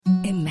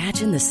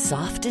Imagine the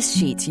softest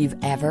sheets you've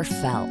ever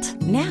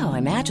felt. Now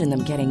imagine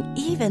them getting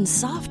even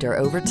softer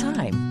over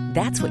time.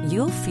 That's what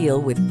you'll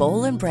feel with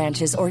Boll and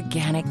Branch's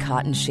organic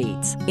cotton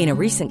sheets. In a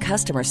recent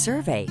customer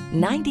survey,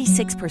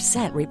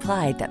 96%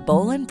 replied that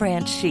Boll and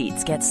Branch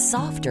sheets get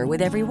softer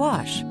with every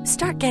wash.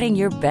 Start getting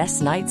your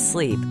best night's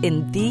sleep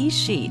in these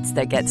sheets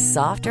that get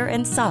softer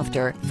and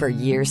softer for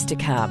years to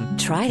come.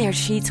 Try their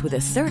sheets with a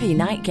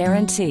 30-night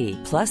guarantee.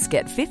 Plus,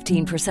 get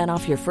 15%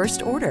 off your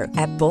first order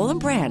at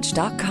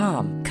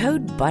bollandbranch.com.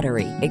 Code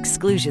BUTTERY.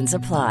 Exclusions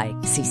apply.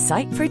 See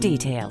site for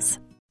details.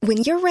 When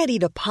you're ready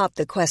to pop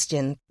the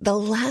question, the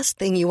last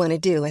thing you want to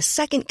do is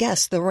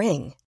second-guess the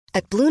ring.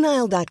 At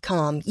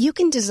BlueNile.com, you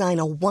can design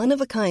a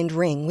one-of-a-kind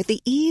ring with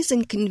the ease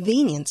and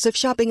convenience of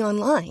shopping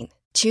online.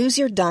 Choose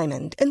your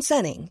diamond and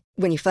setting.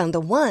 When you find the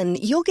one,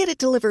 you'll get it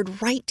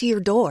delivered right to your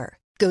door.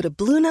 Go to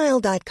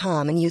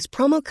BlueNile.com and use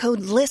promo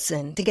code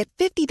LISTEN to get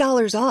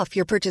 $50 off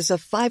your purchase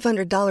of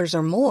 $500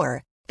 or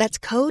more. That's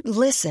code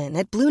LISTEN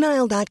at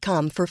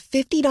BlueNile.com for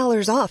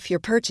 $50 off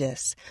your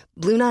purchase.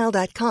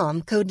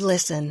 BlueNile.com, code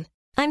LISTEN.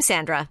 I'm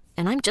Sandra,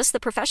 and I'm just the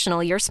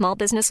professional your small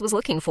business was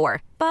looking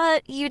for.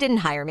 But you didn't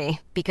hire me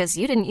because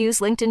you didn't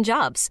use LinkedIn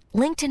Jobs.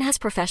 LinkedIn has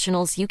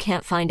professionals you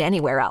can't find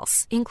anywhere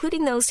else,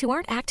 including those who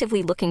aren't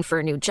actively looking for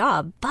a new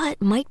job,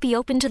 but might be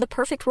open to the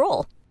perfect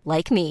role,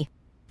 like me.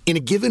 In a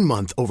given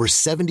month, over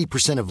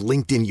 70% of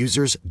LinkedIn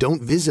users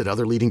don't visit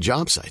other leading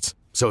job sites.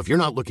 So if you're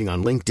not looking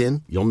on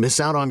LinkedIn, you'll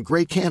miss out on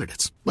great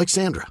candidates like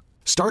Sandra.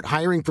 Start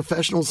hiring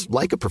professionals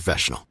like a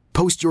professional.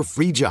 Post your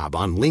free job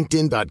on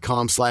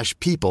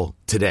linkedin.com/people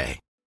today.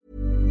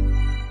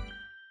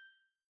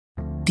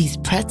 These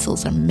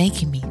pretzels are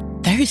making me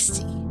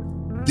thirsty.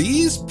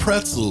 These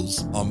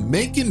pretzels are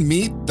making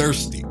me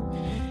thirsty.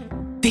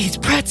 These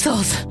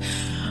pretzels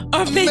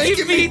are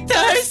making me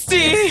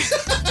thirsty.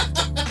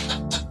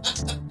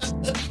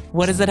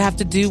 What does it have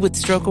to do with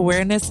stroke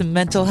awareness and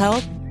mental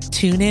health?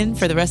 Tune in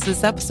for the rest of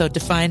this episode to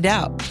find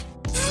out.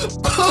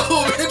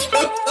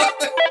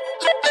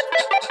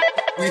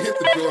 We hit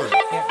the Jordan.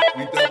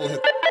 We double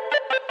hit.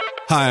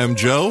 Hi, I'm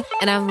Joe.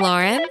 And I'm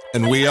Lauren.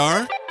 And we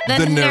are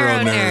the Neuro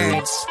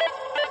Nerds.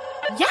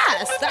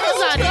 Yes, that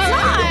was on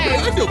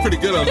time. I feel pretty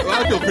good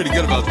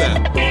about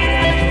that.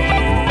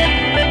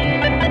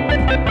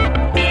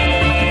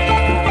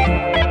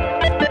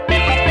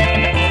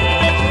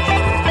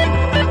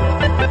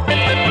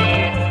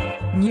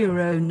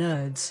 Neuro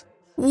Nerds.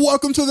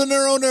 Welcome to the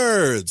Neuro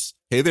Nerds.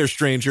 Hey there,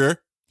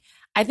 stranger.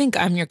 I think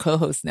I'm your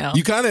co-host now.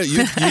 You kind of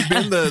you've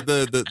been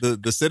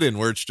the sit-in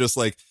where it's just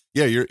like,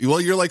 yeah,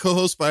 you're like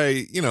co-host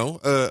by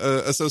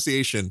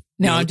association.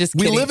 No, I'm just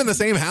kidding. We live in the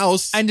same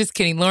house. I'm just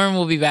kidding. Lauren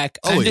will be back.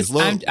 Always.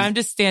 I'm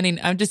just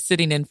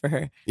sitting in for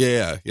her.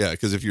 Yeah.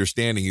 Because if you're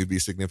standing, you'd be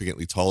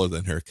significantly taller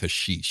than her because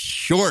she's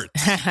short.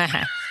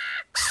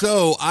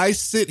 So I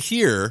sit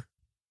here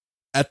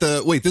at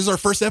this is our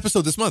first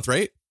episode this month,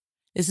 right?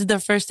 This is the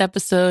first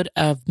episode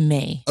of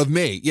May.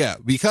 Yeah,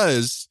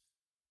 because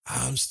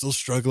I'm still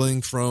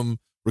struggling from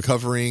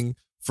recovering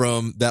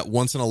from that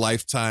once in a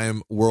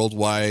lifetime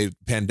worldwide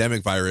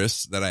pandemic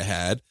virus that I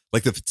had.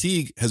 Like the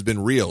fatigue has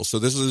been real. So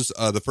this is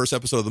the first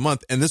episode of the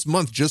month. And this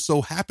month just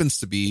so happens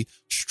to be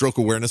Stroke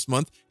Awareness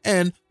Month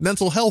and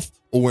Mental Health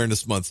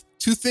Awareness Month.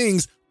 Two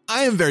things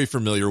I am very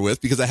familiar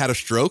with because I had a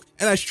stroke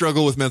and I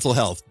struggle with mental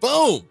health.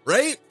 Boom,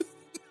 right?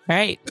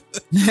 Right.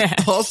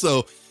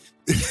 Also,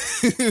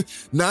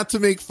 not to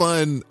make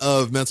fun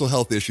of mental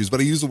health issues, but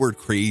I use the word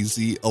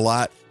crazy a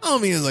lot. I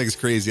don't mean it's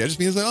crazy. I just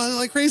mean it's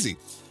like crazy.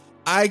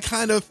 I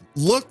kind of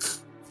look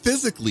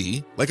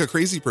physically like a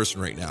crazy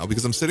person right now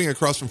because I'm sitting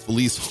across from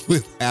Felice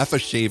with half a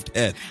shaved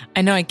head.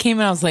 I know. I came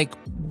and I was like,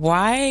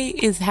 why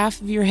is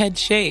half of your head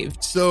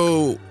shaved?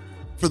 So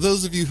for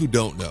those of you who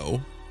don't know,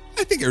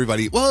 I think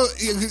everybody,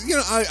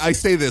 I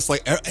say this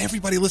like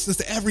everybody listens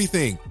to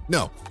everything.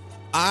 No.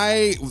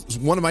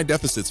 One of my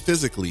deficits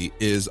physically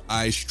is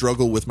I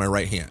struggle with my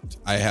right hand.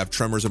 I have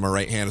tremors in my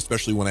right hand,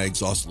 especially when I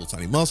exhaust little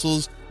tiny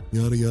muscles,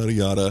 yada, yada,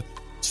 yada.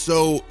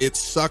 So it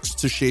sucks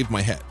to shave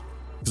my head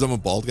because I'm a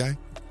bald guy.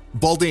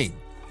 Balding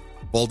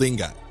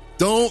guy.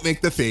 Don't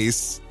make the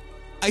face.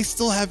 I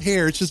still have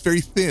hair. It's just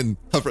very thin.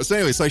 So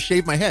anyway, so I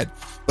shave my head.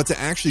 But to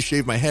actually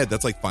shave my head,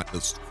 that's like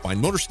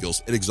fine motor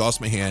skills. It exhausts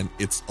my hand.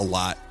 It's a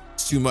lot.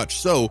 It's too much.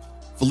 So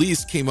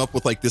Felice came up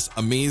with like this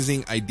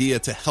amazing idea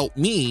to help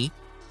me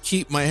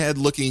keep my head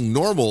looking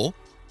normal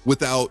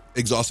without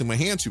exhausting my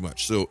hand too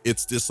much. So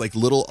it's this like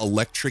little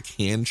electric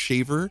hand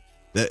shaver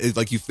that is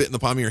like you fit in the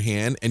palm of your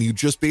hand and you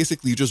just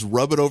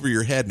rub it over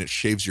your head and it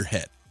shaves your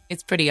head.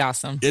 It's pretty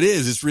awesome. It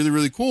is. It's really,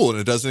 really cool. And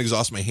it doesn't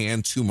exhaust my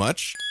hand too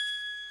much.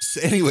 So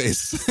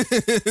anyways,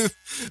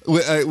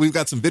 we've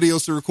got some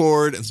videos to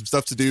record and some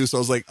stuff to do. So I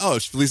was like, oh,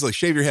 Felice, like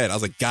shave your head. I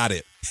was like, got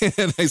it.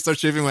 And I start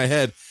shaving my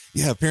head.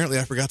 Yeah, apparently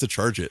I forgot to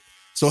charge it.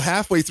 So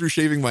halfway through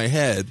shaving my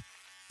head,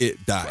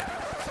 it died.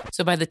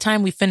 So by the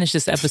time we finish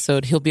this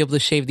episode, he'll be able to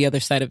shave the other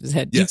side of his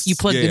head. Yes. You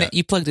plugged it in.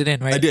 You plugged it in,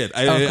 right? I did.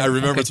 I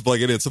remember to plug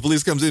it in. So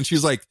Felice comes in.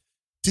 She's like,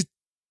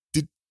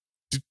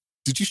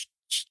 did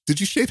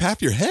you shave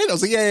half your head? I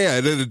was like, yeah.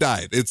 And then it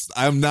died.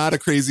 I'm not a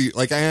crazy,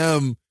 like I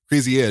am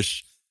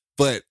crazy-ish,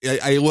 but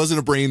it wasn't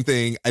a brain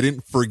thing. I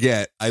didn't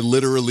forget. I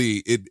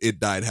literally, it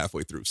died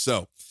halfway through.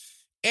 So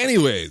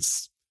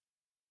anyways,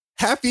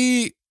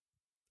 happy,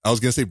 I was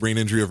going to say brain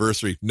injury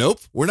anniversary. Nope,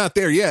 we're not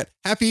there yet.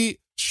 Happy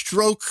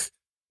Stroke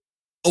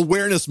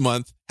Awareness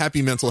Month.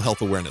 Happy Mental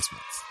Health Awareness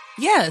Month.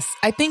 Yes.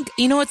 I think,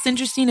 you know, what's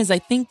interesting is I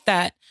think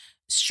that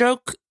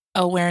stroke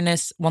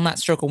awareness, well, not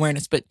stroke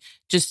awareness, but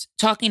just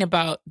talking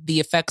about the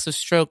effects of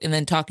stroke and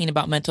then talking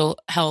about mental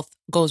health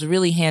goes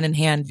really hand in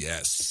hand.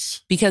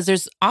 Yes. Because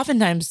there's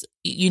oftentimes,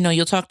 you know,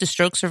 you'll talk to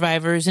stroke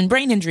survivors and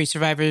brain injury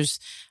survivors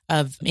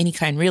of any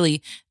kind,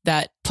 really,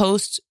 that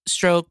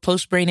post-stroke,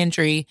 post-brain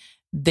injury,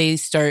 they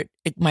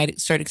might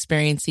start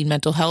experiencing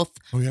mental health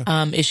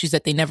issues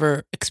that they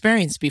never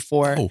experienced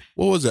before. Oh,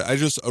 what was it? I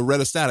just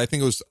read a stat. I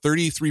think it was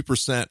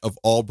 33% of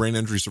all brain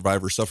injury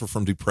survivors suffer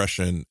from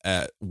depression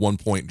at one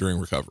point during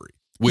recovery.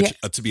 Which,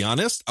 to be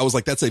honest, I was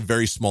like, that's a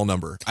very small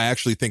number. I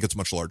actually think it's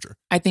much larger.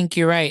 I think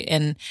you're right.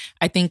 And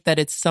I think that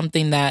it's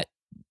something that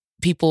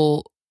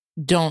people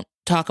don't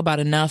talk about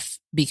enough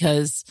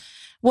because,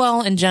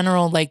 well, in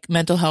general, like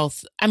mental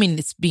health, I mean,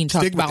 it's being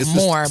talked about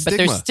more, but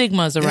there's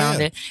stigmas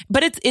around it.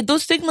 But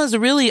those stigmas are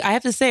really, I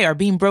have to say, are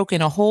being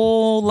broken a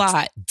whole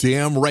lot.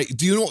 Damn right.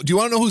 Do you want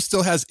to know who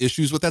still has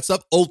issues with that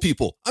stuff? Old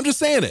people. I'm just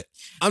saying it.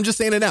 I'm just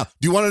saying it now.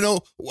 Do you want to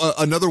know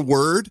another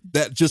word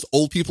that just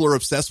old people are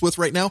obsessed with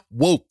right now?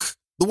 Woke.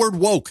 The word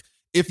woke.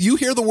 If you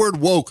hear the word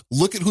woke,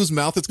 look at whose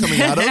mouth it's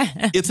coming out of.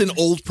 It's an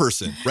old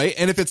person, right?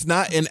 And if it's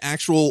not an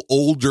actual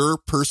older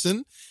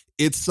person,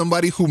 it's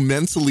somebody who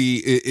mentally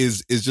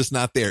is just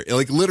not there.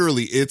 Like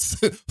literally, it's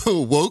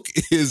woke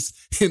is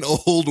an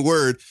old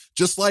word.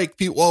 Just like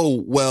people,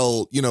 oh,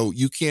 well, you know,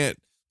 you can't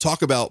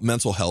talk about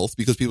mental health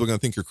because people are going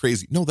to think you're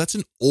crazy. No, that's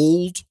an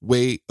old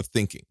way of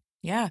thinking.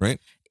 Yeah. Right.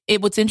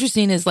 What's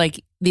interesting is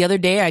like the other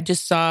day I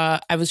saw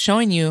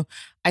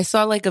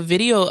like a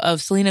video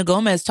of Selena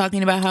Gomez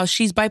talking about how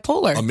she's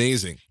bipolar.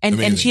 Amazing.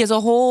 And she has a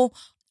whole,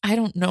 I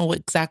don't know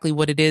exactly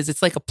what it is.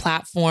 It's like a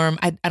platform.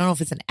 I don't know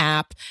if it's an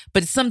app,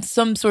 but it's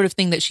some sort of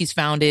thing that she's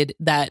founded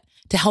that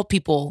to help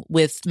people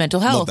with mental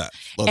health.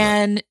 Love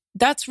that.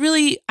 That's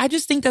really, I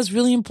just think that's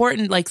really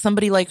important. Like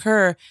somebody like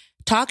her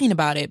talking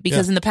about it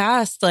because in the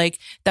past, like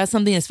that's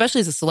something,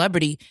 especially as a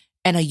celebrity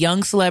and a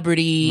young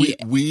celebrity,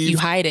 you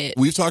hide it.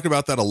 We've talked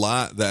about that a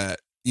lot that,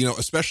 you know,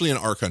 especially in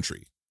our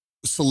country,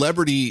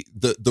 celebrity,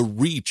 the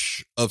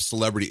reach of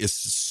celebrity is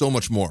so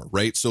much more,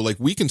 right? So like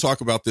we can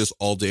talk about this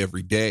all day,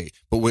 every day,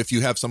 but if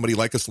you have somebody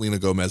like a Selena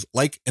Gomez,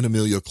 like an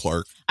Emilia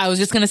Clarke. I was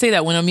just going to say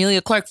that when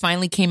Emilia Clarke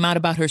finally came out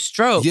about her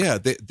stroke. Yeah,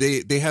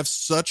 they have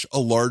such a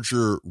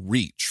larger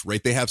reach,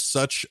 right? They have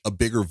such a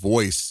bigger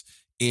voice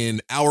in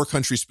our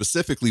country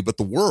specifically, but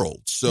the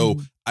world.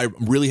 So I'm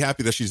really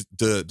happy that she's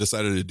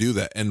decided to do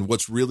that. And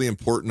what's really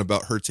important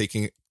about her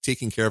taking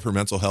care of her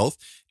mental health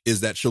is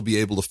that she'll be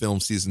able to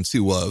film season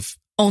 2 of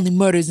Only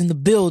Murders in the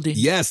Building.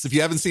 Yes. If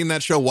you haven't seen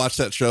that show, watch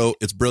that show.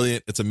 It's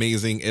brilliant. It's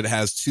amazing. It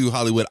has 2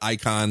 Hollywood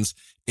icons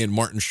in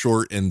Martin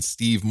Short and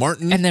Steve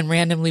Martin. And then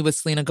randomly with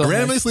Selena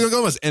Gomez.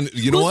 And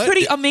you know what?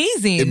 Pretty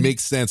amazing. It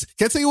makes sense.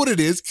 Can I tell you what it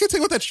is? Can I tell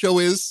you what that show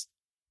is?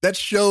 That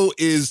show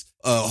is,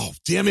 oh,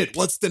 damn it.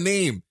 What's the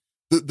name?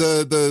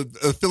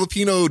 The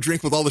Filipino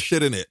drink with all the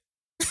shit in it.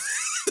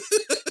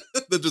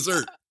 The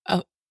dessert.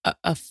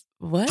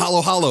 What?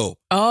 Halo Halo.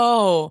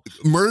 Oh.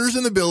 Murders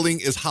in the Building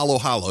is Halo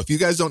Halo. If you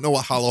guys don't know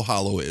what Halo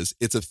Halo is,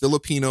 it's a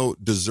Filipino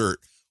dessert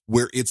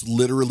where it's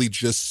literally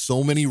just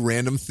so many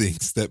random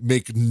things that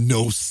make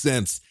no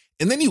sense.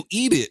 And then you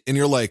eat it and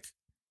you're like,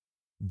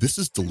 this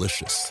is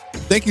delicious.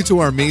 Thank you to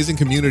our amazing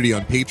community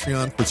on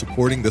Patreon for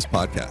supporting this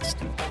podcast.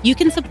 You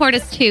can support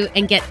us too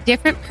and get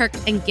different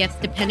perks and gifts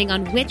depending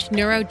on which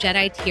Neuro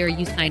Jedi tier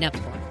you sign up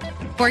for.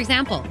 For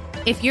example,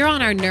 if you're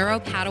on our Neuro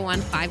Padawan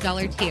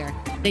 $5 tier,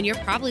 then you're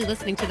probably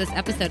listening to this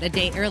episode a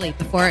day early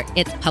before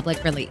its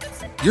public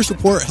release. Your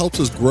support helps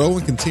us grow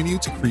and continue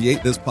to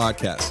create this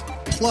podcast.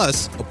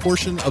 Plus, a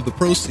portion of the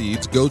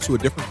proceeds go to a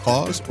different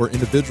cause or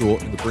individual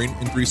in the brain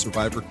injury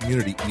survivor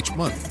community each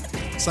month.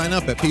 Sign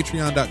up at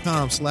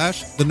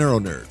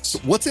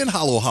patreon.com/theneuronerds. What's in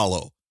Halo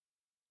Halo?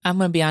 I'm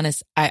going to be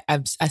honest. I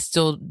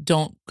still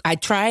don't. I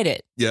tried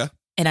it. Yeah.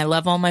 And I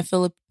love all my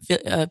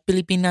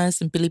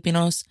Filipinas and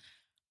Filipinos.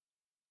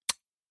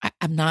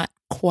 I'm not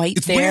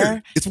quite there.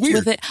 Weird. It's weird.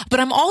 With it.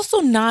 But I'm also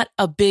not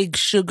a big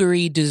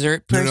sugary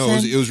dessert person. No,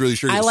 it was really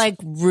sugary. I like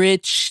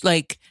rich,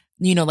 like,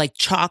 you know, like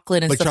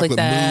chocolate and like stuff chocolate like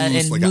that.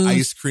 Mousse, and like mousse,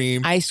 ice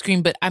cream. Ice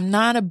cream, but I'm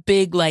not a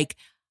big, like,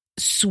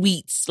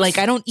 sweets. Like,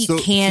 I don't eat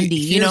candy,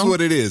 you know? Here's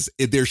what it is.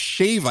 There's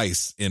shave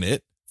ice in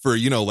it for,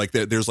 you know, like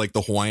there's like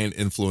the Hawaiian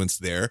influence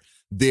there.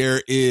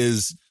 There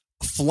is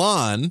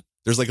flan.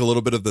 There's like a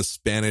little bit of the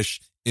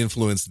Spanish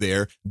influence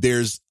there.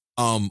 There's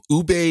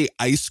ube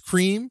ice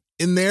cream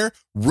in there.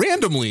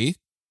 Randomly,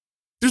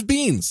 there's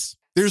beans.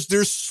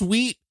 There's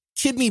sweet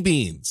kidney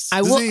beans.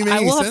 I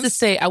will have to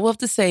say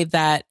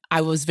that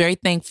I was very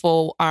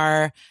thankful.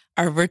 Our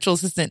virtual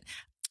assistant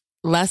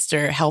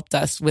Lester helped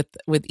us with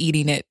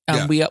eating it.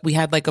 We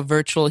had like a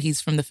virtual.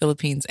 He's from the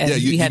Philippines, and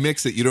you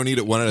mix it. You don't eat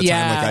it one at a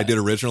time like I did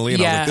originally.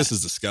 And I was like, this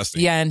is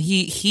disgusting. Yeah, and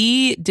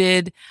he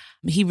did.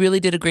 He really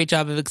did a great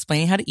job of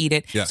explaining how to eat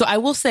it. Yeah. So I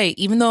will say,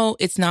 even though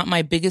it's not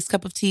my biggest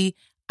cup of tea,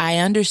 I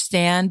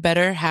understand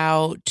better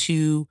how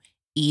to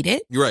eat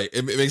it. You're right.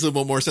 It makes a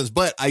little more sense.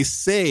 But I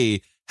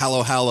say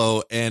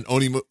Hallow and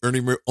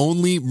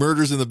only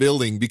Murders in the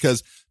Building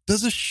because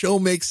does a show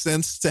make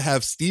sense to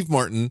have Steve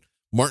Martin,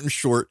 Martin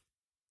Short,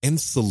 and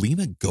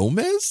Selena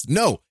Gomez?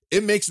 No,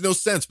 it makes no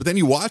sense. But then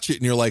you watch it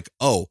and you're like,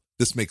 oh,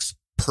 this makes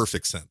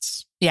perfect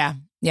sense. Yeah,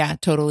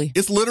 totally.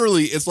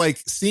 It's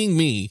like seeing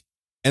me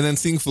and then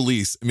seeing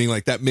Felice. I mean,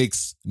 like that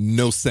makes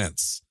no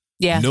sense.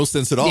 Yeah. No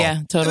sense at all.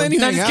 Yeah, totally. And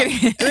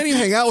then you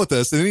hang out with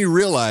us and then you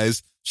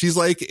realize she's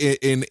like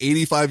an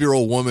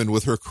 85-year-old woman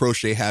with her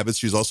crochet habits.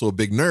 She's also a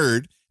big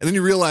nerd. And then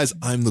you realize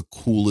I'm the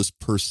coolest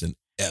person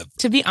ever.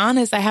 To be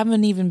honest, I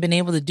haven't even been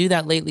able to do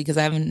that lately because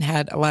I haven't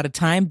had a lot of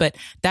time. But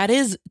that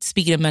is,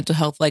 speaking of mental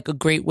health, like a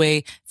great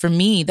way for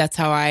me. That's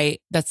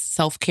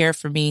self-care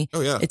for me.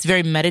 Oh, yeah. It's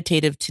very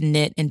meditative to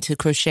knit and to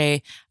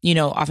crochet. You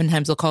know,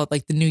 oftentimes they'll call it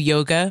like the new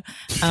yoga.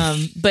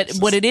 But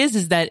what it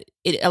is that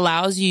it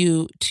allows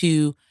you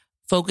to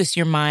focus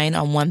your mind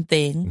on one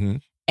thing. Mm-hmm.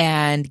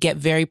 And get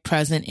very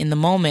present in the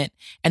moment.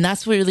 And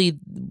that's really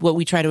what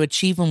we try to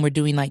achieve when we're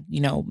doing like,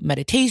 you know,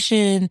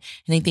 meditation,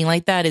 anything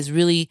like that is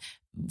really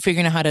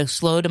figuring out how to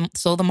slow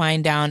the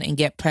mind down and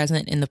get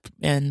present in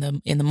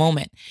the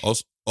moment.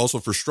 Also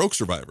for stroke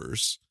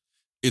survivors,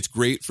 it's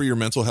great for your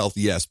mental health,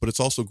 yes, but it's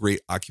also great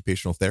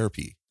occupational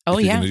therapy. Oh,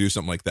 if you're yeah. going to do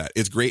something like that.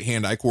 It's great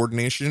hand-eye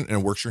coordination and it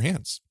works your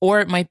hands. Or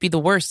it might be the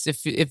worst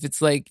if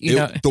it's like,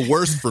 the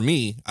worst for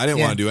me. I didn't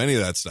want to do any of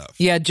that stuff.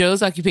 Yeah,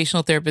 Joe's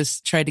occupational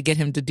therapist tried to get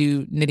him to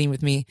do knitting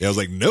with me. Yeah, I was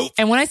like, nope.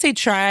 And when I say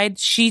tried,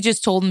 she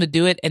just told him to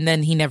do it and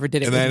then he never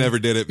did it. And I never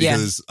did it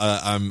because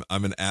I'm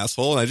an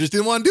asshole and I just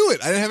didn't want to do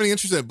it. I didn't have any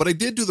interest in it. But I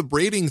did do the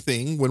braiding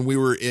thing when we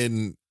were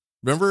in,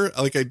 remember?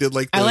 Like I did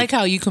I like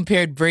how you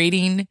compared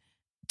braiding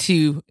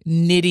to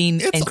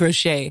knitting and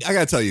crochet. I got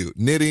to tell you,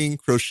 knitting,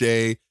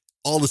 crochet,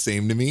 all the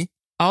same to me.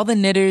 All the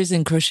knitters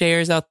and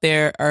crocheters out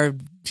there are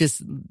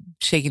just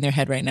shaking their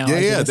head right now.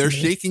 Yeah, they're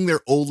shaking their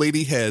old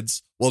lady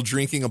heads while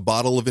drinking a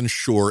bottle of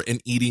Ensure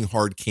and eating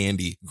hard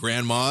candy.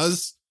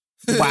 Grandmas.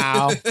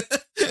 Wow.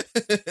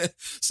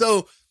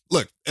 So,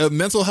 look,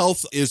 mental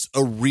health is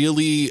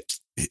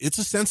it's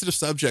a sensitive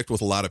subject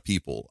with a lot of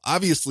people.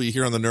 Obviously,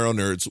 here on the Neuro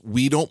Nerds,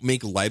 we don't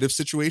make light of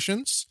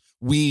situations.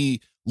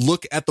 We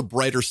look at the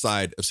brighter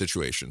side of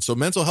situations. So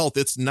mental health,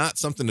 it's not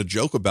something to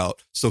joke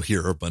about. So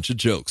here are a bunch of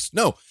jokes.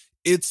 No,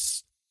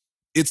 it's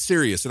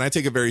serious. And I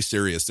take it very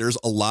serious. There's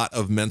a lot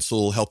of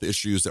mental health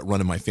issues that run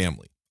in my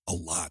family. A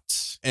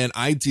lot. And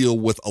I deal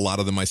with a lot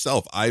of them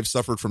myself. I've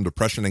suffered from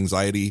depression,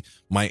 anxiety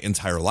my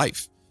entire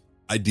life.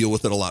 I deal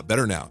with it a lot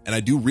better now. And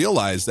I do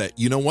realize that,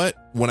 you know what?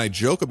 When I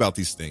joke about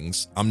these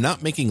things, I'm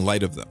not making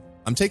light of them.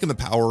 I'm taking the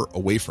power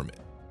away from it.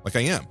 Like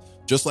I am.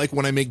 Just like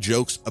when I make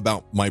jokes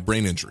about my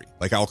brain injury,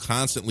 like I'll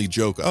constantly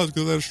joke, oh, it's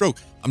because I had a stroke.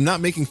 I'm not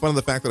making fun of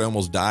the fact that I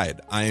almost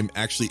died. I am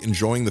actually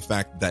enjoying the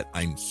fact that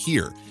I'm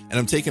here and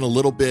I'm taking a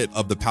little bit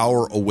of the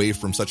power away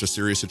from such a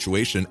serious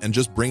situation and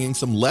just bringing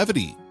some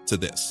levity to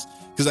this.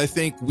 Because I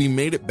think we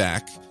made it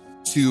back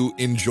to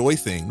enjoy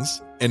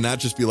things and not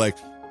just be like,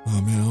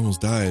 oh man, I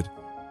almost died.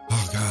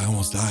 Oh God, I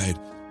almost died.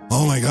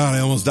 Oh my God, I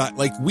almost died.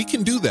 Like we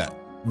can do that.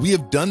 We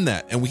have done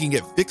that and we can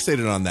get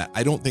fixated on that.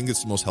 I don't think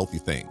it's the most healthy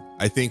thing.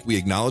 I think we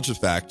acknowledge the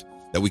fact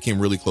that we came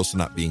really close to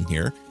not being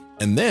here.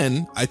 And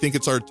then I think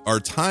it's our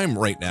time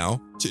right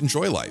now to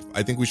enjoy life.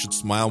 I think we should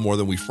smile more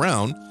than we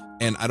frown.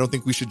 And I don't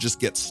think we should just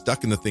get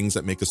stuck in the things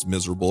that make us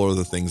miserable or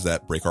the things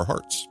that break our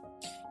hearts.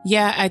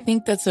 Yeah, I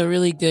think that's a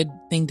really good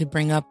thing to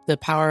bring up, the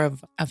power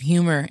of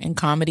humor and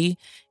comedy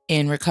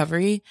in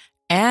recovery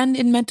and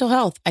in mental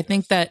health. I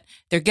think that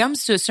there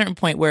comes to a certain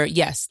point where,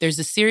 yes, there's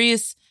a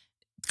serious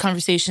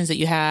conversations that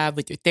you have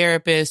with your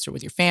therapist or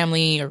with your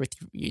family or with,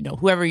 you know,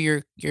 whoever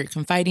you're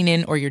confiding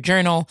in, or your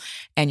journal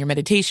and your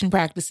meditation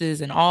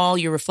practices and all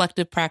your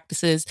reflective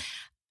practices.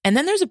 And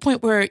then there's a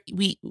point where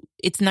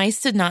it's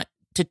nice to not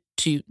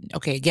to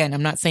okay, again,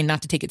 I'm not saying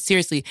not to take it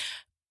seriously.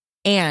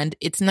 And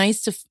it's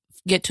nice to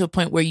get to a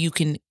point where you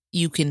can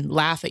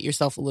laugh at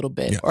yourself a little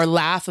bit, or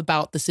laugh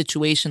about the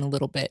situation a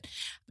little bit.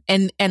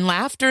 And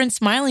laughter and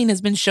smiling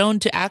has been shown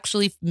to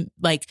actually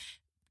like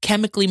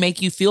chemically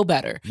make you feel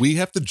better. We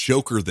have to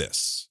Joker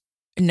this.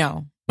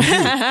 No.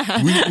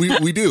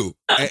 We do.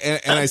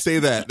 And I say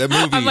that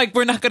movie. I'm like,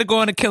 we're not going to go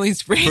on a killing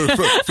spree.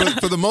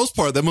 for the most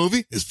part, that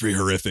movie is pretty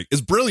horrific.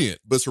 It's brilliant,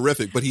 but it's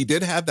horrific. But he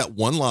did have that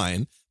one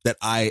line that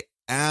I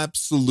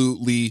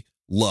absolutely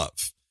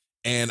love.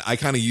 And I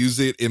kind of use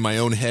it in my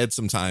own head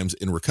sometimes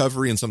in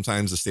recovery and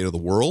sometimes the state of the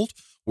world,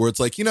 where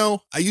it's like, you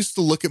know, I used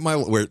to look at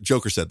where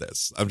Joker said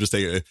this. I'm just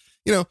saying,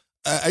 you know,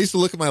 I used to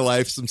look at my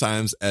life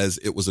sometimes as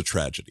it was a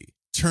tragedy.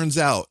 Turns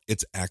out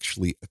it's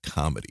actually a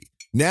comedy.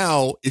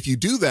 Now, if you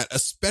do that,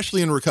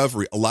 especially in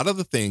recovery, a lot of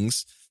the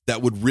things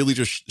that would really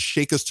just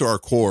shake us to our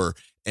core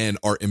and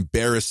are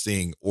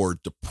embarrassing or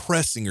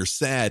depressing or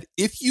sad,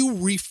 if you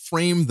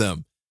reframe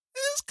them,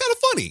 it's kind of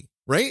funny,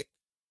 right?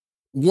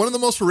 One of the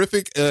most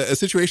horrific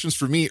situations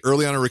for me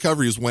early on in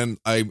recovery is when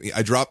I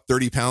dropped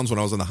 30 pounds when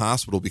I was in the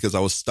hospital because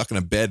I was stuck in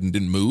a bed and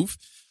didn't move.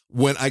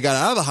 when I got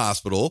out of the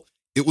hospital,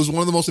 it was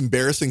one of the most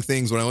embarrassing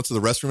things when I went to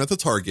the restroom at the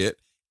Target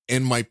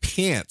and my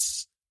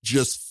pants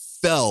just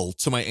fell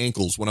to my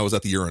ankles when I was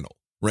at the urinal,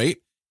 right?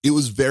 It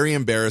was very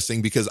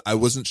embarrassing because I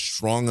wasn't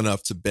strong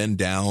enough to bend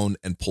down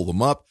and pull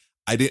them up.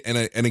 I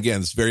didn't, and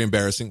again, it's very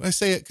embarrassing. I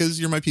say it because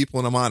you're my people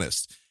and I'm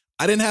honest.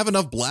 I didn't have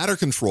enough bladder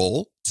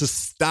control to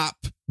stop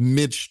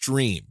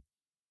midstream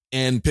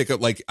and pick up.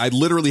 Like I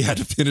literally had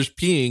to finish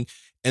peeing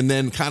and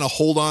then kind of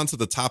hold on to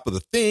the top of the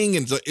thing.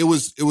 And so it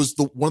was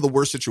one of the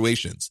worst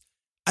situations.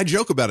 I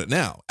joke about it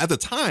now. At the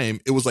time,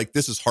 it was like,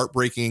 this is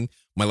heartbreaking.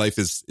 My life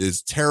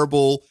is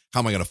terrible.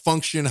 How am I going to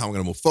function? How am I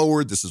going to move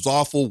forward? This is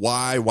awful.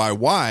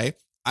 Why?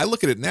 I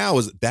look at it now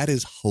as that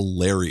is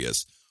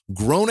hilarious.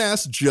 Grown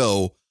ass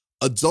Joe,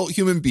 adult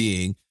human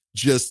being,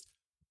 just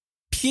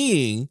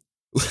peeing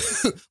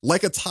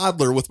like a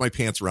toddler with my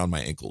pants around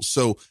my ankles.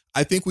 So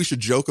I think we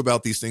should joke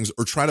about these things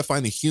or try to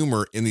find the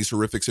humor in these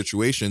horrific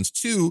situations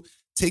to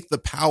take the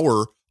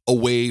power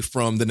away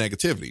from the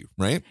negativity,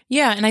 right?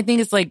 Yeah, and I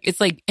think it's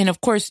like, and of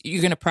course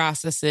you're going to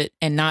process it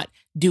and not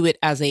do it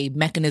as a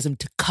mechanism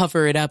to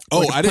cover it up.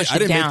 Oh, I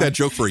didn't make that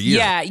joke for a year.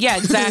 Yeah,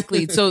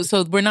 exactly. so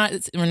we're not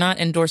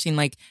endorsing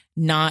like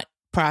not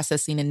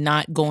processing and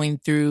not going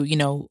through,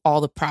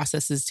 all the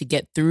processes to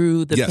get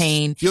through the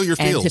pain. Feel your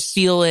feels. And to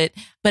feel it.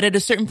 But at a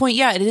certain point,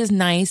 yeah, it is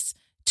nice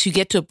to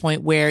get to a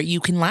point where you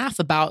can laugh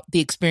about the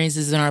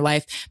experiences in our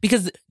life,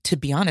 because to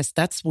be honest,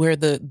 that's where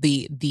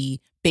the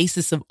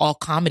basis of all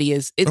comedy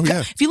is.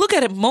 If you look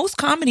at it, most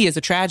comedy is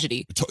a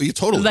tragedy.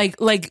 Totally.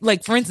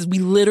 Like for instance, we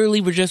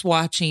literally were just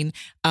watching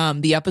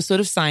the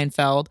episode of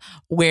Seinfeld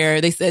where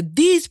they said,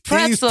 these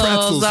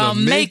pretzels are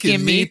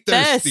making me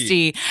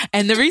thirsty.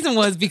 And the reason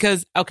was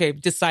because, okay,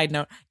 just side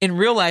note, in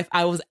real life,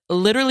 I was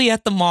literally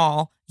at the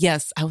mall.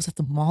 Yes, I was at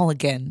the mall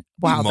again.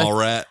 Wow. Mall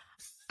rat.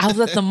 I was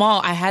at the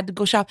mall. I had to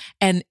go shop,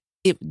 and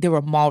there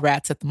were mall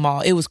rats at the mall.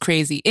 It was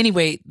crazy.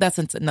 Anyway, that's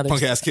another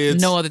punk ass kids.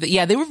 No other.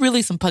 Yeah, they were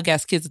really some punk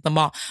ass kids at the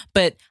mall.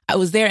 But I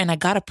was there, and I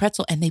got a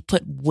pretzel, and they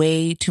put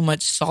way too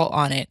much salt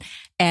on it.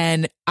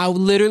 And I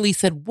literally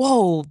said,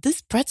 "Whoa,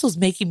 this pretzel's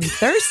making me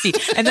thirsty."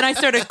 And then I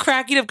started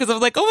cracking up because I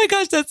was like, "Oh my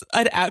gosh, that's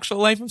an actual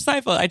line from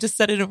Seinfeld. I just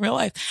said it in real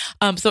life."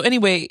 So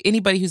anyway,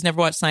 anybody who's never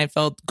watched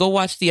Seinfeld, go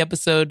watch the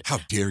episode. How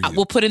dare you?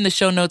 We'll put in the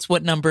show notes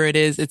what number it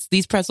is. It's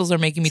These Pretzels Are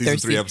Making Me Season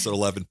Thirsty. 3, episode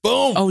 11.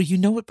 Boom. Oh, you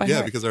know it by heart?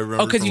 Yeah, because I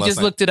remember. Oh, because you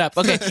just looked it up.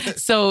 Okay,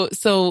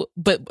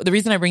 but the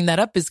reason I bring that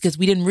up is because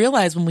we didn't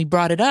realize when we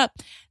brought it up,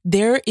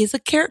 there is a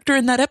character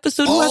in that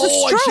episode who has a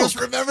stroke. I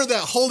just remember that.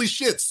 Holy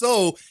shit.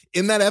 So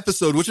in that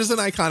episode, which is an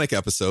iconic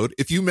episode,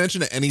 if you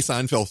mention to any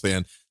Seinfeld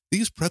fan,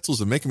 these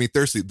pretzels are making me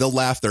thirsty, they'll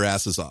laugh their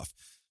asses off.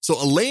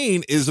 So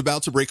Elaine is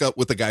about to break up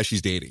with the guy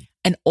she's dating.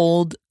 An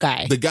old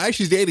guy. The guy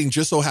she's dating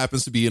just so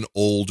happens to be an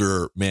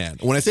older man.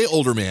 When I say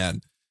older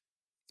man,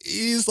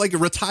 he's like a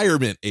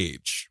retirement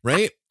age,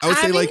 right? I would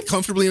say like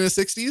comfortably in his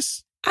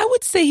 60s. I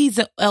would say he's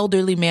an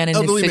elderly man in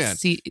his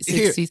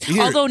 60s.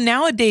 Here. Although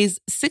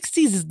nowadays,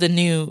 60s is the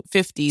new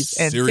 50s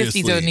and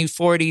Seriously. 50s are the new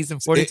 40s and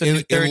 40s are the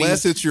new 30s.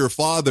 Unless it's your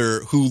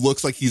father who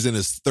looks like he's in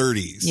his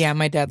 30s. Yeah,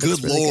 my dad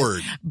looks really Lord.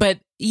 Good. But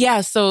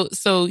yeah, so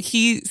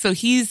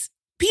he's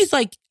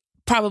like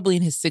probably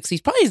in his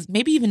 60s, probably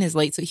maybe even his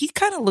late. So he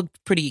kind of looked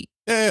pretty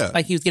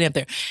like he was getting up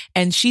there.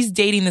 And she's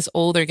dating this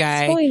older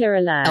guy. Spoiler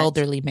alert.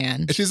 Elderly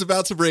man. And she's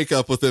about to break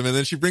up with him, and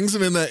then she brings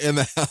him in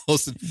the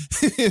house, and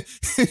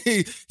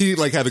he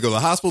like had to go to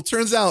the hospital.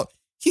 Turns out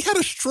he had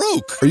a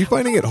stroke. Are you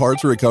finding it hard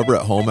to recover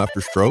at home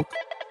after stroke?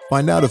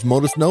 Find out if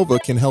Modus Nova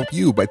can help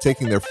you by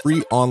taking their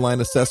free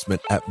online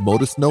assessment at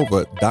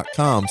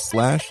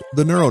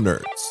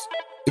modusnova.com/theneuronerds.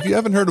 If you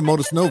haven't heard of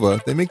Modus Nova,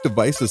 they make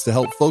devices to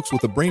help folks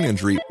with a brain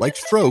injury like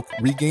stroke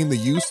regain the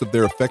use of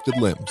their affected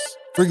limbs.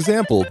 For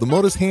example, the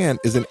Modus Hand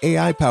is an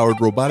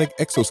AI-powered robotic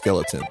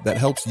exoskeleton that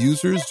helps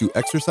users do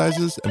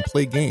exercises and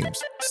play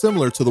games,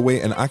 similar to the way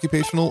an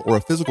occupational or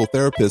a physical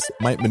therapist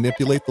might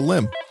manipulate the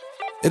limb.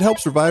 It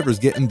helps survivors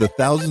get in the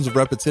thousands of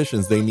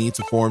repetitions they need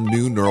to form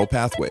new neural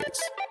pathways.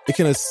 It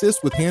can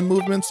assist with hand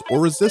movements or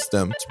resist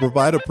them to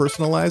provide a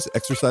personalized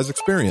exercise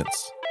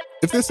experience.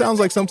 If this sounds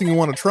like something you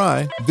want to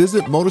try,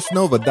 visit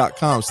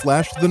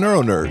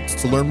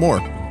modusnova.com/theneuronerds to learn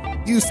more.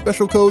 Use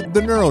special code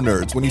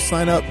THENeuroNerds when you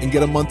sign up and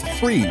get a month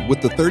free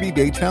with the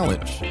 30-day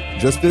challenge.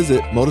 Just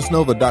visit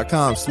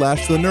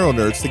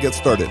modusnova.com/theneuronerds to get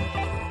started.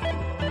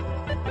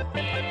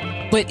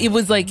 But it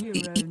was like,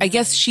 I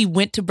guess she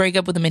went to break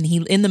up with him, and he,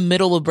 in the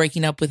middle of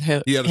breaking up with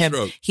him, he had a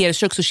stroke. He had a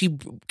stroke. So she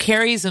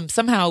carries him,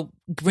 somehow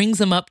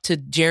brings him up to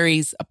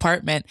Jerry's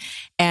apartment.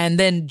 And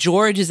then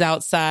George is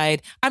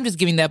outside. I'm just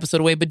giving the episode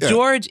away, but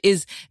George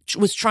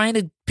was trying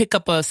to pick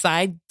up a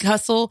side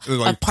hustle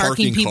of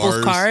parking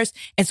people's cars.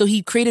 And so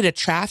he created a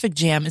traffic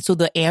jam. And so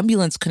the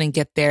ambulance couldn't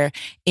get there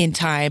in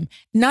time.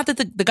 Not that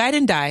the guy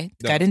didn't die.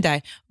 The guy didn't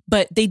die.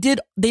 But they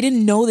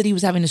didn't know that he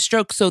was having a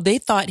stroke, so they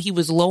thought he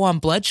was low on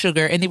blood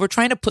sugar, and they were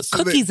trying to put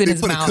cookies in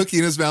his mouth. They put a cookie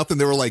in his mouth, and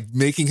they were like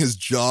making his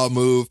jaw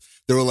move.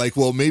 They were like,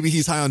 well, maybe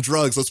he's high on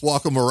drugs. Let's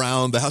walk him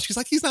around the house. She's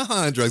like, he's not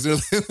high on drugs. And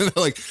they're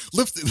like,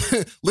 lift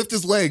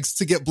his legs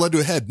to get blood to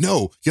his head.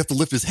 No, you have to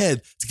lift his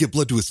head to get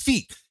blood to his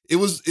feet.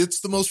 It's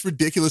the most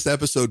ridiculous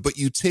episode, but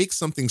you take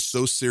something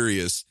so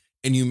serious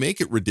and you make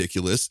it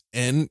ridiculous,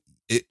 and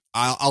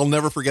I'll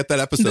never forget that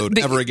episode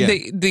ever again.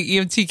 The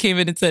EMT came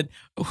in and said,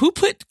 "Who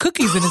put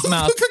cookies in his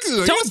mouth?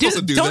 Don't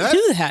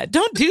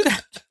do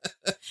that."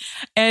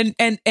 And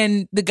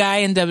the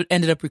guy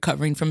ended up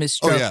recovering from his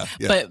stroke. Oh,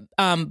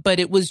 yeah. But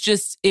it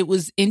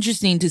was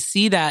interesting to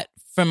see that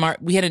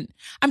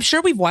I'm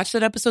sure we've watched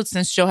that episode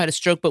since Joe had a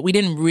stroke, but we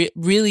didn't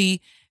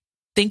really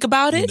think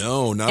about it.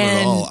 No, not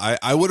at all.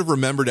 I would have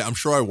remembered it. I'm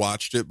sure I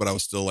watched it, but I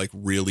was still like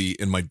really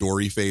in my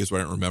Dory phase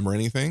where I didn't remember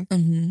anything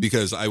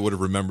because I would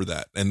have remembered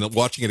that. And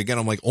watching it again,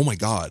 I'm like, oh my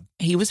God.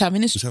 He was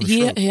having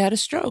he had a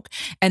stroke.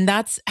 And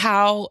that's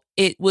how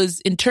it was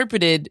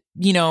interpreted,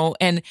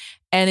 and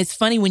it's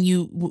funny when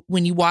you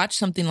watch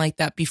something like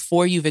that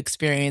before you've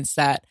experienced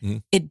that,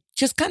 it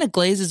just kind of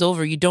glazes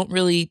over. You don't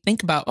really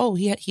think about,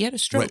 he had a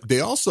stroke.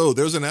 Right.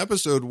 There's an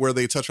episode where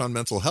they touch on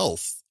mental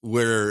health,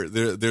 where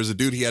there's a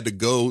dude he had to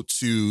go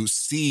to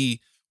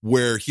see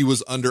where he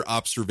was under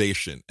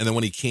observation. And then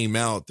when he came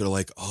out, they're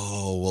like,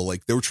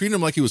 they were treating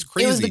him like he was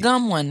crazy. It was the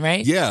gum one,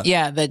 right? Yeah.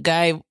 Yeah, the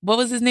guy, what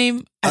was his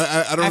name?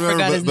 I don't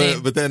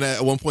remember, but then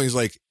at one point he's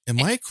like, am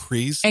I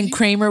crazy? And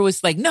Kramer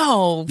was like,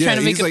 no. Yeah,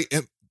 he's like,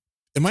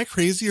 am I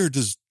crazy, or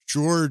does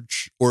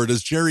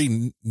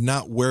Jerry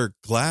not wear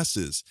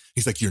glasses?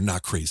 He's like, you're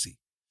not crazy.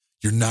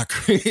 You're not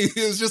crazy.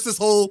 It's just this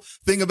whole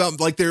thing about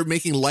like they're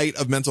making light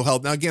of mental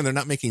health. Now, again, they're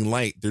not making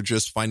light. They're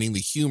just finding the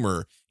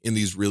humor in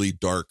these really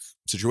dark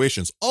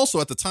situations. Also,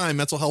 at the time,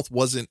 mental health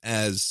wasn't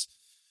as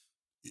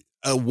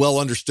well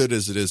understood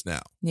as it is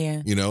now.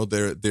 Yeah.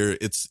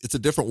 It's a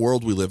different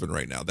world we live in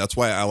right now. That's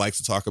why I like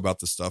to talk about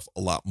this stuff a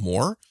lot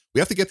more. We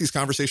have to get these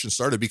conversations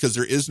started because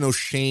there is no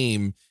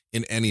shame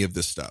in any of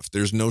this stuff.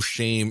 There's no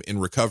shame in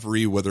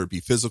recovery, whether it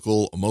be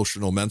physical,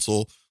 emotional,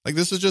 mental. Like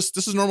this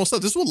is normal stuff.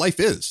 This is what life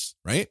is,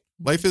 right?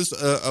 Life is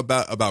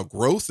about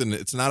growth, and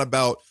it's not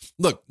about,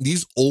 look,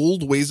 these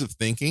old ways of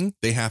thinking,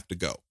 they have to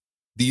go.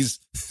 These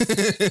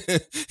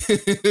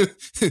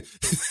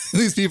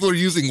people are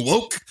using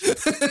woke.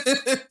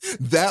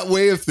 That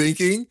way of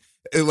thinking,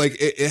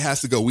 it has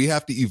to go. We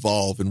have to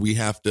evolve, and we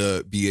have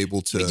to be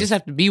able to. You just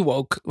have to be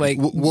woke. Like,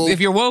 if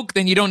you're woke,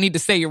 then you don't need to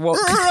say you're woke.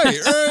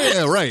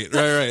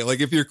 Right. Like,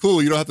 if you're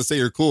cool, you don't have to say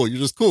you're cool. You're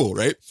just cool,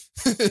 right?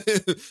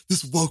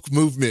 This woke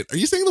movement. Are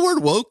you saying the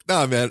word woke?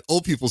 Nah, man.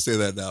 Old people say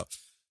that now.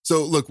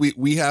 So, look,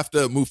 we have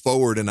to move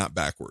forward and not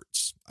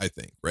backwards, I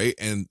think, right?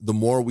 And the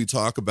more we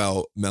talk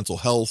about mental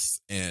health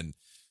and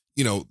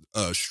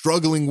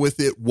struggling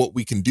with it, what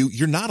we can do.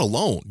 You're not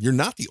alone. You're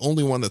not the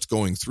only one that's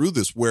going through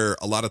this, where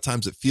a lot of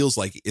times it feels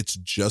like it's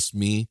just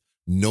me.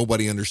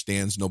 Nobody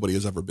understands. Nobody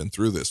has ever been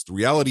through this. The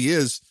reality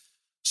is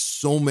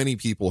so many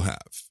people have.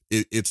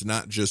 It's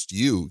not just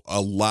you.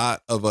 A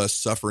lot of us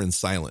suffer in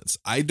silence.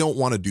 I don't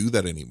want to do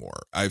that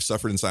anymore. I've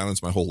suffered in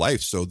silence my whole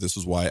life. So this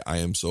is why I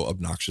am so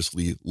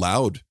obnoxiously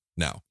loud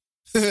now.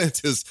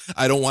 It's just,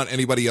 I don't want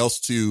anybody else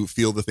to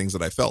feel the things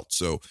that I felt.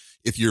 So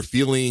if you're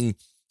feeling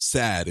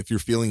sad, if you're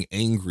feeling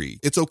angry,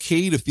 it's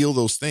okay to feel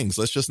those things.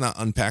 Let's just not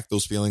unpack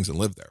those feelings and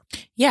live there.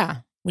 Yeah.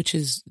 Which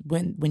is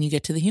when you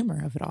get to the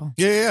humor of it all.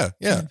 Yeah.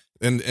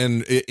 And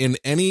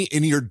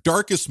in your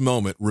darkest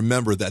moment,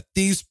 remember that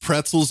these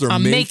pretzels are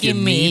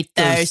making me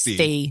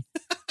thirsty.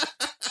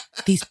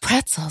 These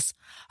pretzels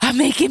are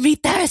making me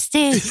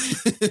thirsty.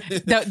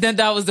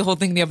 That was the whole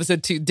thing in the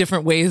episode too.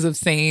 Different ways of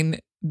saying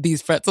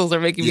these pretzels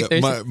are making me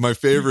thirsty. My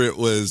favorite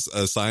was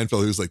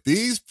Seinfeld, who's like,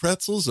 these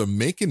pretzels are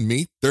making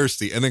me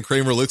thirsty. And then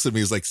Kramer looks at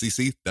me, he's like,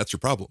 CC, that's your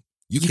problem.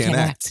 You can't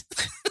act.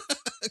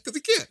 Because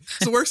he can't.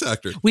 He's a works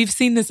actor. We've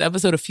seen this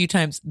episode a few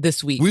times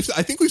this week.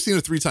 I think we've seen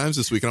it 3 times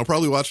this week, and I'll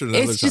probably watch it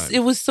another time.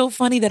 It was so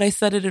funny that I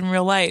said it in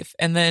real life.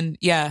 And then,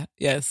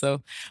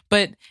 so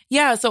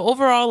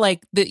overall,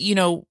 like,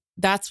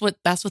 that's what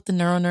the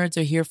Neuro Nerds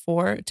are here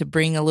for, to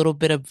bring a little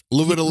bit of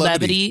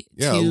levity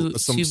to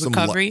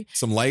recovery.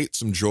 Some light,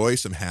 some joy,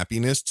 some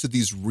happiness to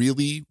these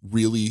really,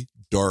 really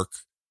dark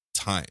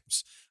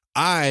times.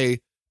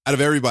 Out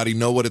of everybody,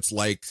 know what it's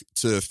like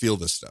to feel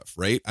this stuff,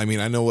 right? I mean,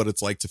 I know what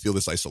it's like to feel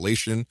this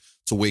isolation,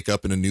 to wake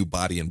up in a new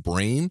body and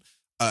brain.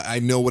 I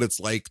know what it's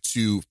like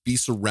to be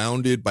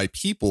surrounded by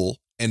people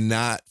and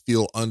not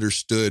feel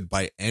understood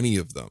by any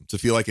of them, to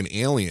feel like an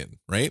alien,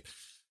 right?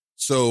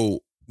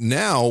 So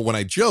now when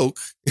I joke,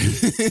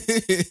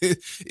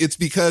 it's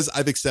because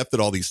I've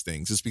accepted all these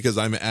things. It's because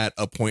I'm at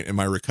a point in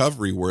my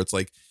recovery where it's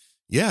like,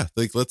 yeah,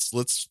 like let's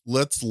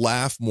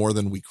laugh more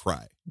than we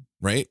cry,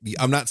 right?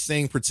 I'm not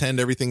saying pretend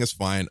everything is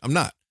fine. I'm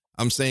not.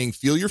 I'm saying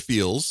feel your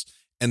feels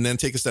and then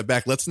take a step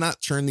back. Let's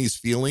not turn these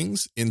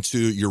feelings into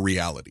your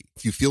reality.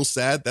 If you feel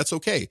sad, that's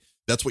okay.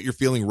 That's what you're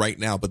feeling right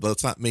now, but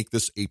let's not make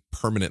this a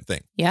permanent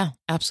thing. Yeah,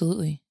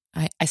 absolutely.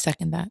 I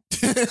second that.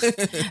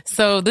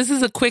 So this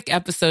is a quick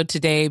episode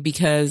today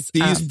because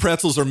these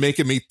pretzels are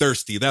making me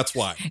thirsty. That's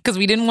why. Because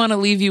we didn't want to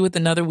leave you with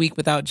another week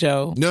without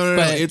Joe. No.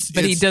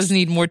 But he does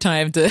need more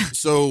time to.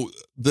 So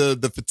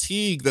the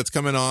fatigue that's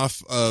coming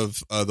off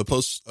of the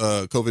post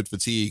COVID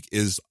fatigue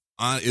is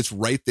on. It's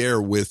right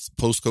there with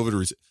post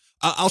COVID.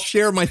 I'll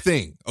share my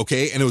thing,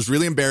 okay? And it was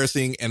really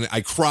embarrassing, and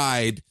I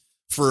cried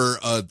for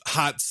a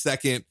hot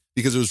second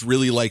because it was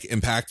really like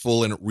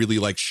impactful and it really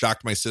like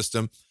shocked my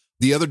system.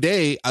 The other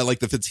day,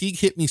 the fatigue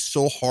hit me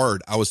so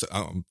hard.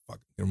 I'm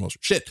fucking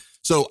emotional. Shit.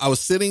 So I was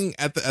sitting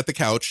at the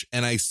couch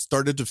and I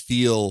started to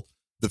feel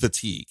the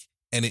fatigue,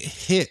 and it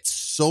hit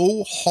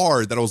so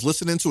hard that I was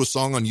listening to a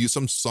song on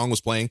some song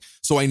was playing.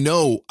 So I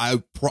know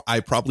I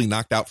probably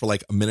knocked out for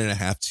like a minute and a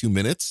half, 2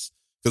 minutes,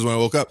 because when I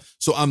woke up,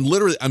 so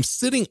I'm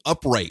sitting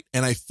upright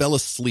and I fell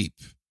asleep,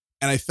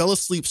 and I fell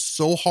asleep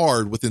so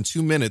hard within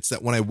 2 minutes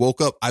that when I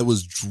woke up, I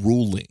was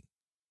drooling.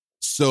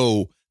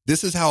 So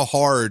this is how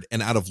hard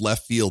and out of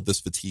left field this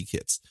fatigue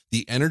hits.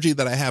 The energy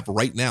that I have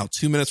right now,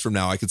 2 minutes from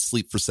now, I could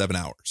sleep for 7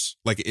 hours.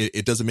 Like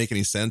it doesn't make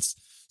any sense.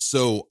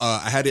 So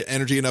I had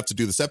energy enough to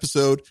do this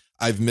episode.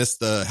 I've missed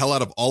the hell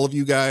out of all of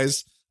you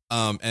guys.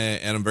 And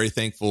I'm very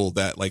thankful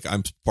that like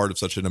I'm part of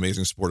such an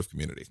amazing supportive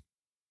community.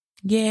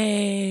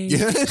 Yay.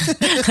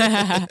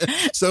 Yeah.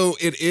 So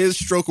it is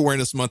Stroke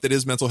Awareness Month. It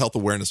is Mental Health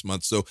Awareness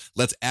Month. So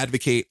let's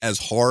advocate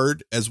as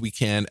hard as we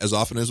can, as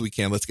often as we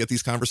can. Let's get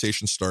these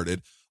conversations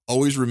started.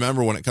 Always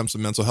remember, when it comes to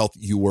mental health,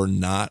 you are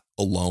not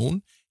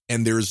alone,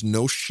 and there is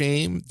no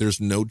shame.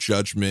 There's no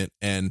judgment,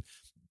 and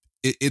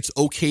it's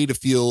okay to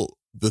feel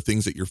the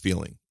things that you're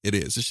feeling. It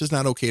is. It's just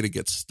not okay to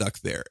get stuck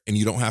there, and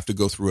you don't have to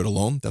go through it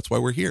alone. That's why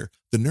we're here.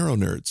 The Neuro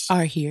Nerds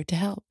are here to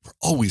help. We're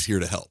always here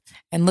to help.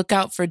 And look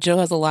out for Joe.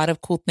 Has a lot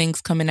of cool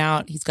things coming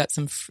out. He's got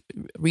some free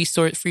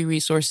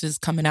resources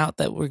coming out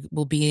that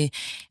will be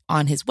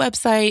on his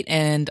website,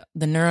 and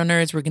the Neuro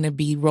Nerds, we're going to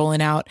be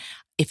rolling out.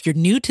 If you're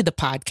new to the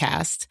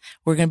podcast,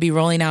 we're going to be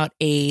rolling out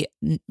a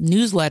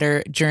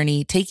newsletter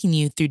journey, taking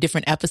you through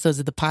different episodes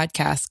of the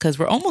podcast, because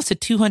we're almost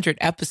at 200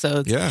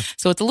 episodes. Yeah.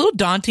 So it's a little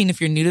daunting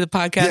if you're new to the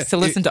podcast to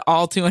listen to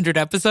all 200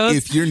 episodes.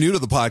 If you're new to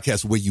the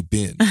podcast, where you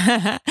been?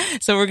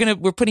 So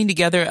we're putting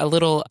together a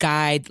little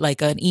guide,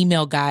 like an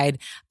email guide,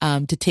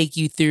 to take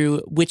you through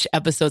which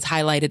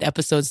highlighted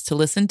episodes to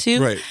listen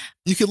to. Right.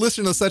 You can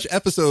listen to such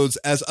episodes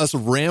as us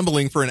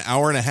rambling for an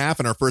hour and a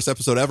half in our first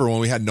episode ever when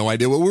we had no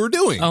idea what we were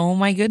doing. Oh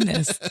my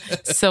goodness.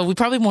 So we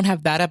probably won't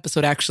have that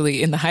episode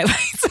actually in the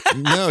highlights.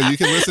 No, you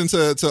can listen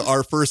to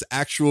our first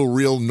actual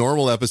real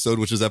normal episode,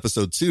 which is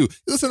episode 2.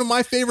 Listen to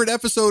my favorite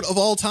episode of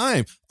all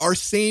time, our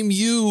Same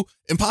You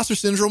Imposter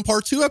Syndrome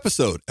Part 2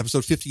 episode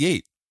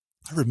 58.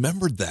 I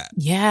remembered that.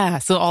 Yeah.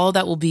 So all of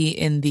that will be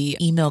in the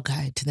email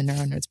guide to the Neuro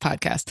Nerds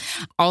podcast.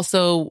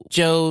 Also,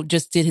 Joe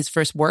just did his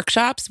first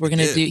workshops. He's going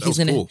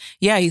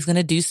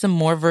to do some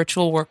more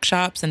virtual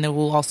workshops, and there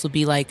will also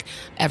be like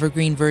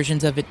evergreen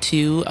versions of it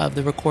too, of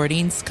the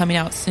recordings coming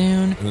out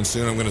soon. And then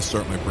soon I'm going to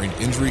start my brain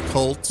injury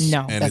cult.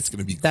 No, and it's going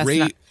to be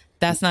great.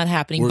 That's not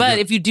happening. But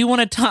if you do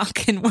want to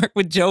talk and work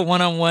with Joe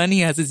one-on-one,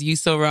 he has his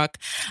USORock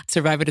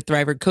Survivor to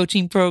Thriver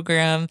coaching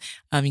program.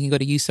 You can go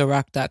to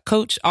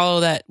usorock.coach. All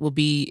of that will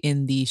be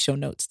in the show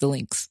notes, the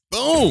links.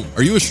 Boom!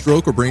 Are you a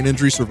stroke or brain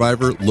injury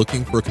survivor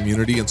looking for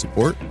community and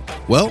support?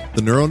 Well,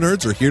 the Neuro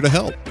Nerds are here to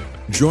help.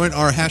 Join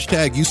our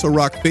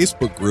 #USORock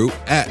Facebook group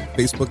at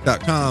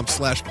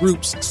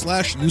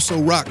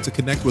facebook.com/groups/USORock to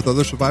connect with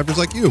other survivors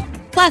like you.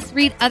 Plus,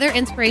 read other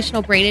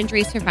inspirational brain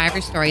injury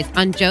survivor stories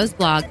on Joe's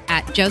blog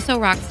at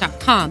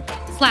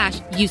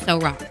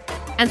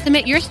josorocks.com/USORock. And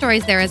submit your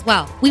stories there as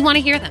well. We want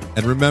to hear them.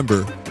 And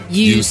remember,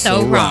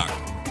 USORock.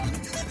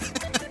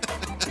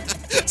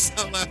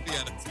 Stop laughing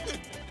at us.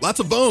 Lots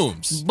of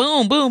booms.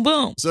 Boom, boom,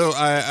 boom. So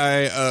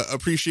I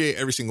appreciate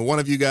every single one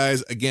of you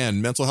guys.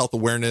 Again, Mental Health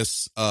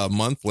Awareness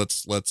Month.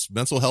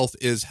 Mental health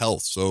is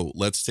health. So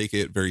let's take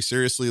it very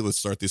seriously. Let's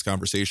start these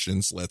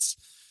conversations. Let's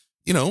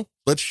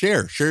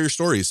share your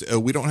stories.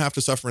 We don't have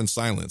to suffer in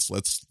silence.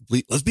 Let's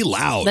be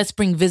loud. Let's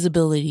bring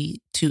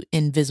visibility to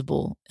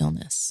invisible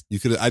illness.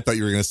 I thought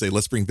you were going to say,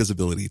 let's bring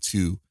visibility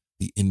to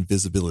the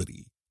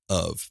invisibility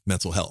of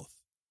mental health.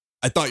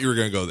 I thought you were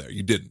going to go there.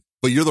 You didn't.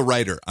 But you're the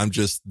writer. I'm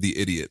just the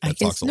idiot that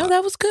talks a lot. No,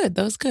 that was good.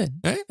 That was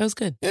good. Right? That was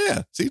good.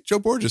 Yeah. See, Joe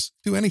Borges,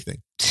 do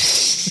anything.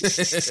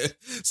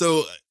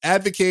 So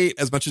advocate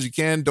as much as you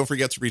can. Don't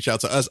forget to reach out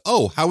to us.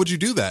 Oh, how would you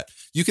do that?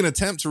 You can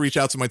attempt to reach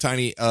out to my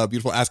tiny,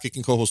 beautiful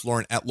ass-kicking co-host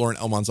Lauren at Lauren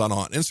L. Manzano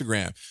on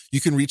Instagram. You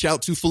can reach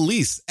out to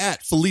Felice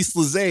at Felice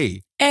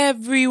Lizay.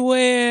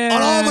 Everywhere.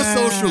 On all the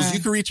socials.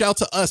 You can reach out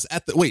to us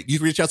you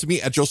can reach out to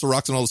me at Joseph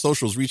Rocks on all the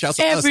socials. Reach out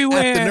to everywhere.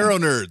 us at the Neuro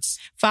Nerds.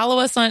 Follow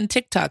us on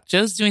TikTok.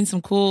 Joe's doing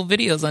some cool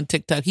videos on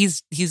TikTok.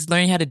 He's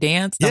learning how to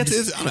dance. No, I'm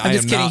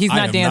just kidding. He's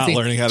not dancing.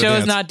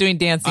 Joe's not doing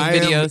dancing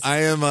videos.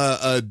 I am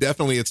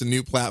definitely, it's a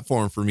new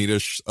platform for me to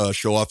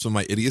show off some of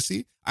my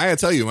idiocy. I gotta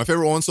tell you, my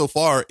favorite one so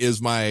far is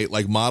my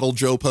like model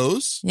Joe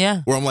pose.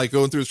 Yeah. Where I'm like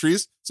going through the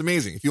trees. It's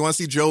amazing. If you want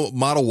to see Joe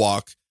model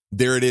walk,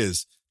 there it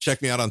is.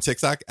 Check me out on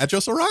TikTok at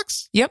Joseph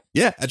Rocks. Yep.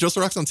 Yeah, at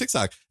Joseph Rocks on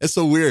TikTok. It's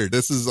so weird.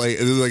 This is like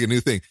a new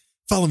thing.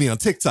 Follow me on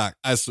TikTok.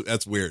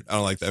 That's weird. I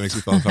don't like that. It makes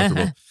me feel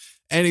uncomfortable.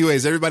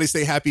 Anyways, everybody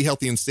stay happy,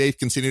 healthy, and safe.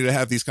 Continue to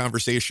have these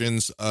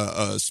conversations.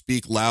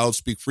 Speak loud,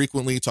 speak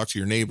frequently, talk to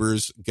your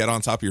neighbors, get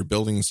on top of your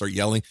building and start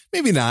yelling.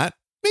 Maybe not.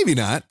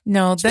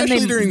 No,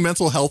 especially during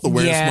Mental Health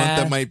Awareness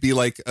Month, that might be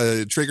like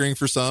triggering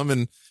for some,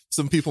 and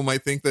some people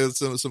might think that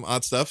it's some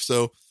odd stuff.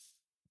 So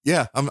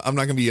Yeah, I'm not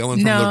going to be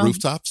yelling from the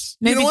rooftops.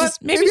 Maybe you know what?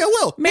 Maybe I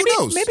will. Maybe,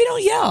 Who knows? Maybe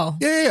don't yell.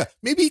 Yeah.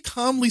 Maybe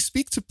calmly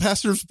speak to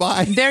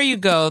passersby. There you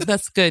go.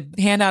 That's good.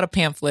 Hand out a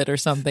pamphlet or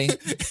something.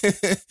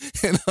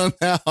 And on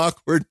that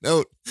awkward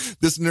note,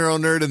 this neuro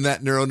nerd and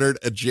that neuro nerd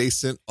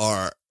adjacent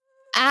are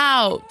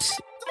out. That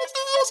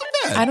wasn't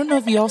bad. I don't know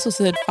if you also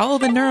said follow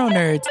the neuro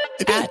nerds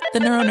at the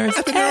neuro nerds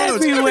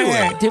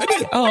everywhere. I did.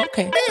 Oh,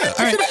 okay. Yeah,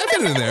 I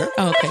fit in there.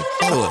 Oh, okay.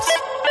 Follow us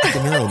at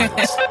the neuro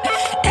nerds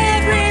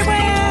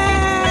everywhere.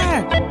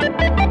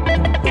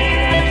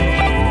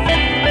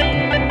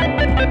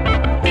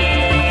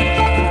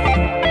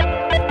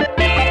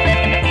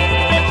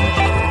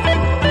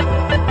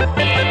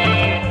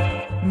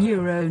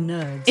 Neuro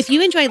Nerds. If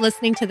you enjoy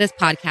listening to this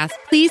podcast,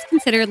 please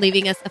consider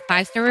leaving us a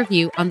 5-star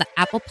review on the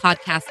Apple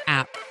Podcast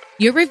app.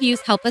 Your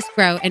reviews help us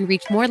grow and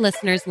reach more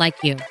listeners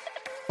like you.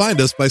 Find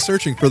us by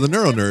searching for the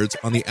Neuro Nerds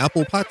on the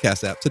Apple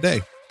Podcast app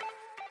today.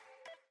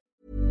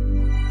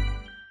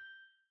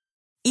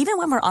 Even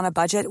when we're on a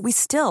budget, we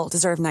still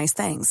deserve nice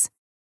things.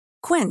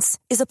 Quince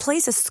is a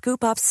place to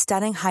scoop up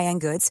stunning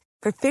high-end goods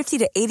for 50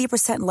 to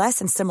 80% less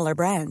than similar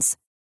brands.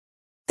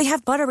 They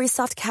have buttery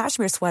soft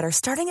cashmere sweaters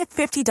starting at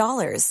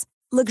 $50,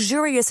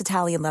 luxurious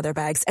Italian leather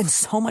bags, and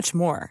so much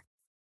more.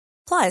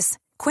 Plus,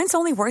 Quince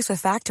only works with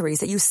factories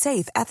that use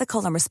safe,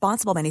 ethical, and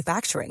responsible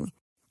manufacturing.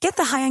 Get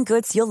the high-end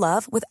goods you'll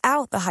love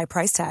without the high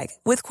price tag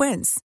with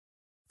Quince.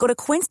 Go to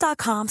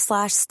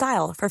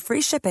quince.com/style for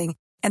free shipping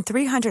and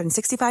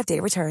 365-day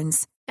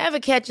returns. Ever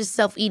catch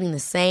yourself eating the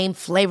same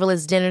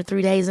flavorless dinner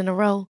 3 days in a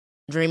row?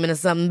 Dreaming of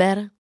something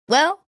better?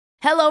 Well,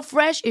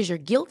 HelloFresh is your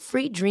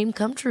guilt-free dream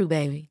come true,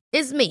 baby.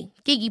 It's me,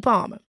 Keke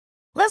Palmer.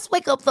 Let's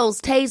wake up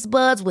those taste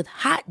buds with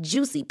hot,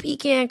 juicy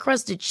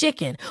pecan-crusted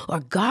chicken or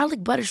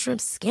garlic butter shrimp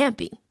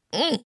scampi.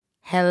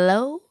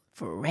 Hello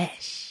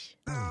Fresh.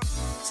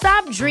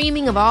 Stop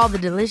dreaming of all the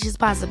delicious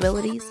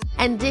possibilities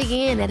and dig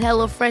in at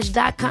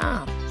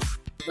HelloFresh.com.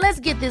 Let's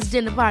get this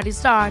dinner party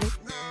started.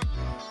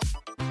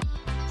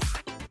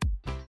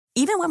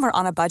 Even when we're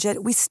on a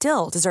budget, we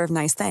still deserve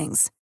nice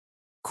things.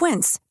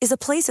 Quince is a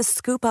place to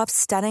scoop up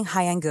stunning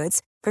high-end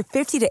goods for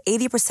 50 to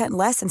 80%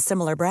 less than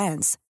similar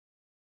brands.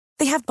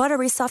 They have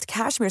buttery soft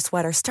cashmere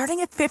sweaters starting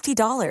at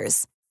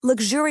 $50,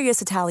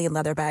 luxurious Italian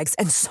leather bags,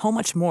 and so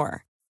much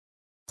more.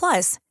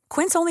 Plus,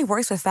 Quince only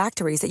works with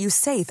factories that use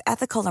safe,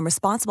 ethical, and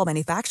responsible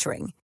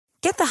manufacturing.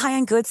 Get the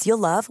high-end goods you'll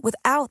love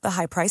without the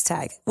high price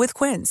tag with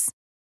Quince.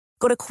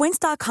 Go to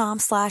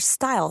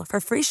quince.com/style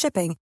for free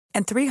shipping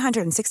and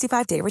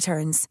 365-day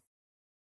returns.